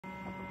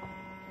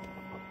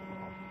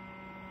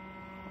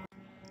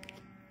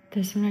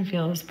This one I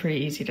feel is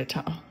pretty easy to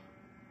tell.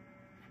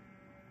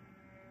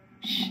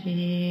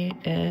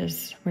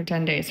 We're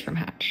 10 days from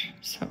hatch,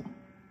 so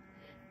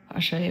I'll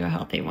show you a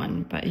healthy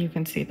one, but you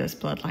can see this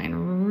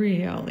bloodline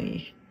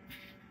really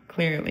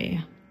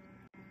clearly.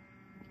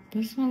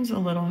 This one's a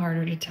little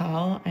harder to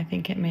tell. I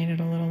think it made it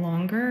a little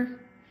longer,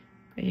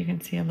 but you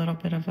can see a little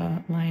bit of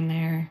a line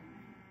there.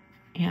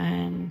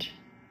 And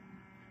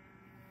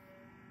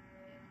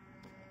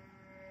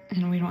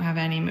we don't have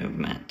any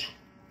movement.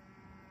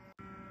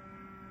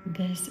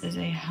 This is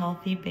a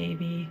healthy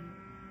baby,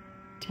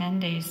 10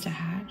 days to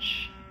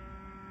hatch.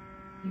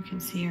 You can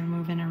see her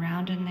moving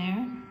around in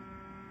there.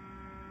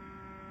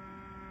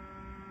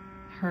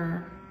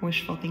 Her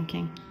wishful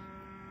thinking.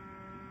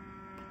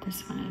 But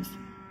this one is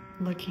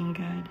looking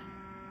good.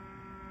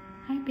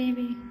 Hi,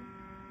 baby.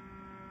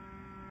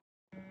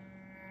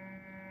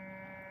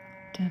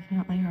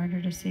 Definitely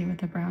harder to see with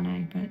the brown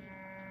egg, but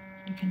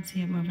you can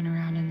see it moving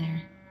around in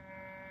there.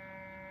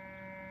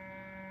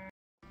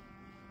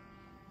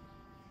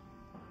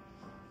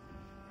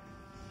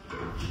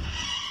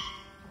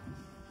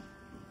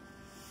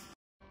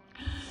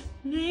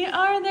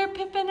 They're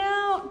pipping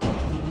out.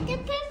 They're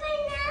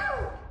pipping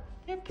out.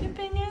 They're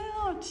pipping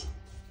out.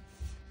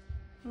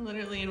 I'm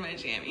literally in my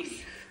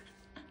jammies.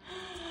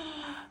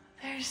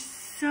 There's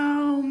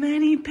so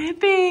many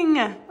pipping.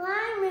 I'm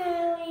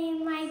really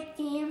in my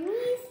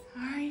jammies.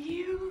 Are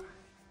you?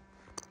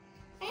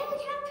 I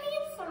don't have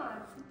pants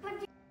on. But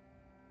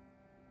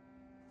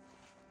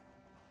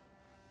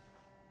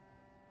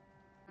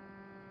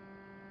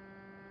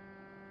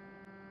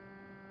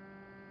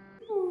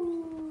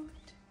Ooh.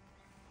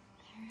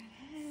 There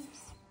it is.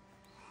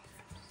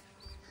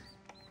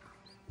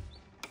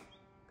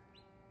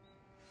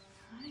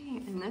 Hi,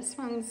 and this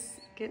one's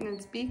getting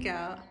its beak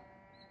out.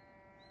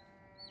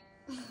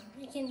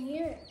 I can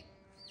hear it.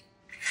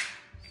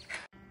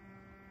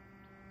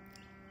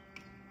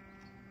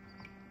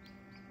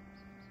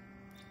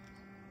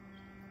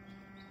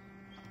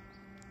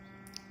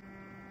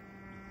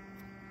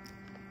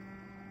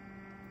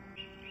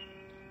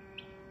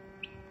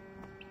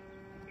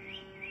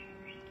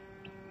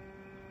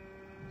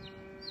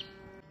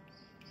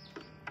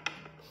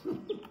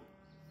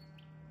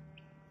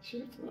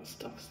 Sure, it's not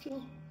stuck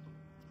still.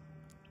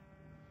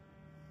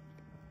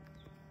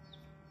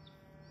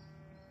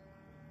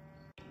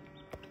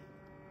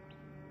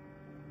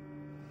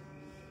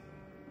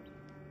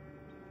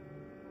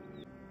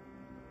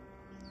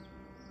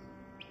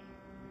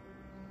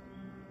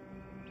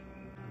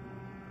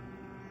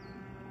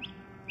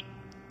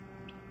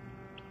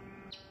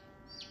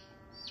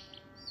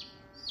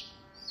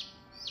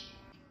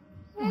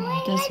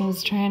 Oh, this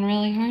one's trying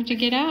really hard to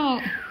get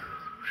out.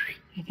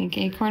 I think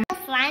Acorn.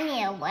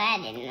 Finding a wet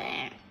in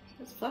there.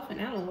 It's fluffing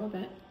out a little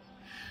bit.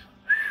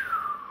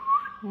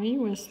 Why are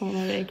you whistling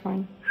at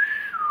Acorn?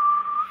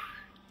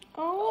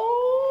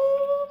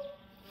 Oh!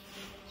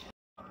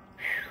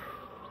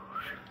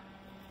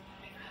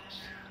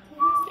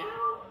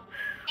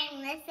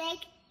 And this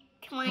like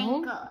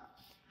Twinkle. Oh,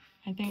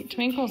 I think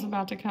Twinkle's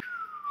about to come.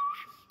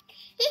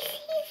 He's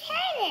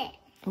heard it.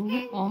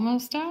 Oh,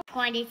 almost out.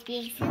 What is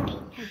being silly?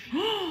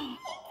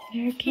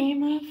 There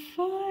came a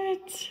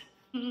foot.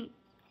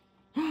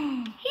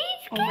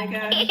 Oh my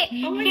god.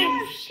 Oh my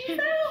gosh. She's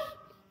out.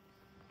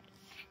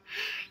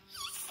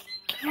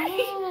 Hi.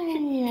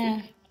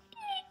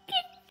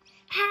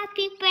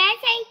 Happy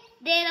birthday,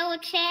 little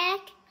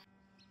chick.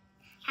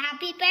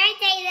 Happy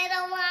birthday,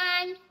 little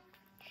one.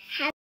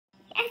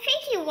 I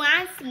think he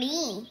wants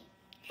me.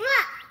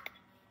 Look.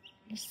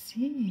 Let's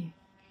see.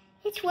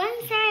 Which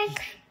ones are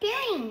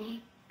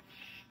doing?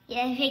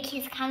 You think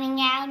he's coming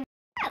out?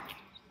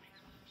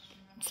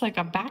 It's like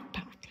a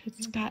backpack.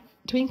 It's got,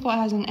 Twinkle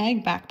has an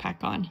egg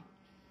backpack on.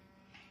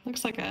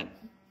 Looks like a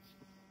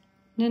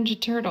Ninja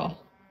Turtle.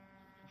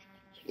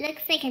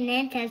 Looks like a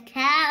Ninja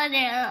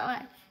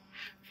Turtle.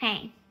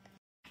 Fine.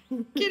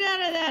 Get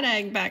out of that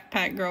egg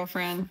backpack,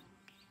 girlfriend.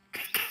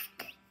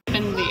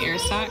 Open the ear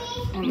sac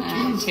and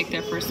then take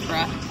their first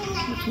breath.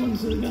 Which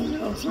one's it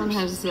on? This one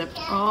has zipped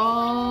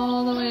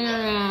all the way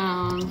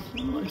around.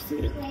 Oh, I see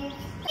it.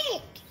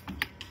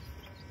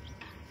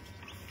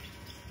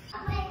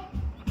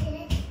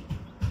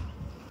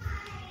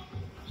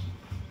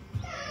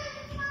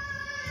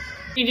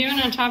 What are you doing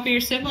on top of your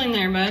sibling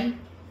there, bud?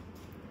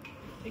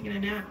 Taking a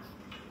nap.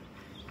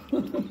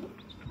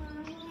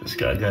 This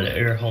guy got an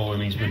air hole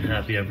and he's been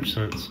happy ever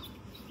since.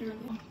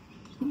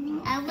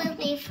 I will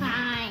be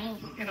fine.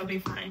 It'll be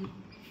fine.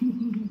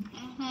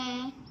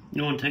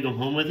 You want to take them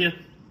home with you?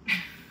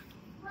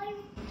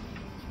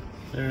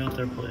 They're out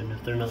there playing.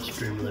 If they're not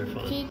screaming, they're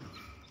fine.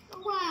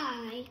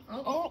 Why?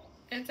 Oh,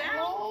 it's out.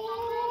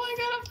 Oh, I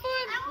got a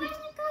foot. I want to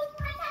go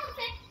to my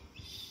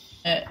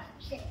house.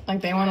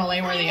 Like they want to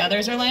lay where the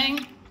others are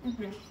laying.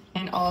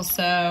 And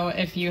also,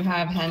 if you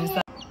have hens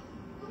that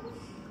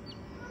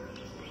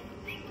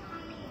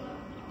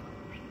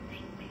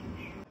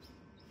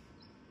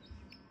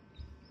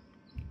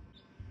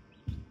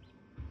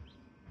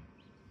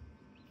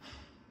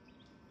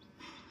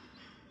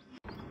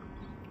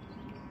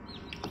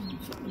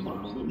the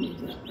bottle and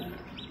move that back.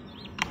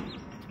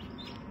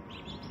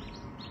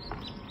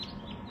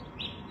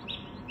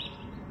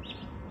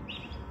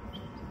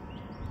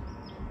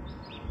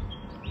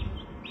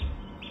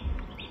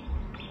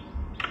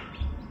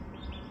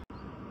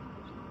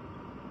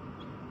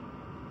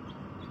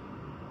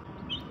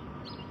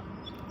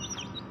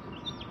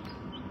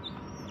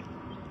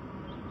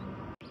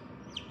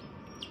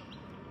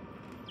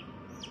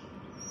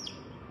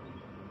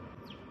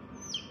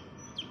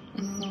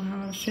 I don't know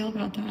how to feel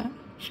about that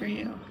for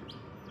you.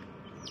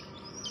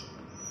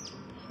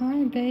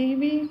 Hi,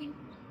 baby.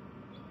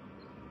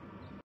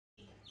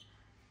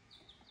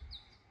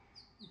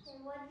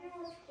 I wonder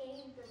which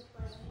game to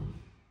play.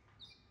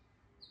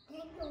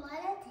 Take the one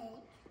I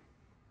take.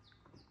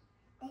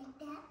 Take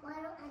that one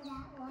and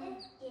that one.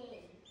 This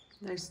game.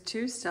 There's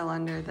two still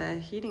under the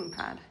heating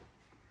pad.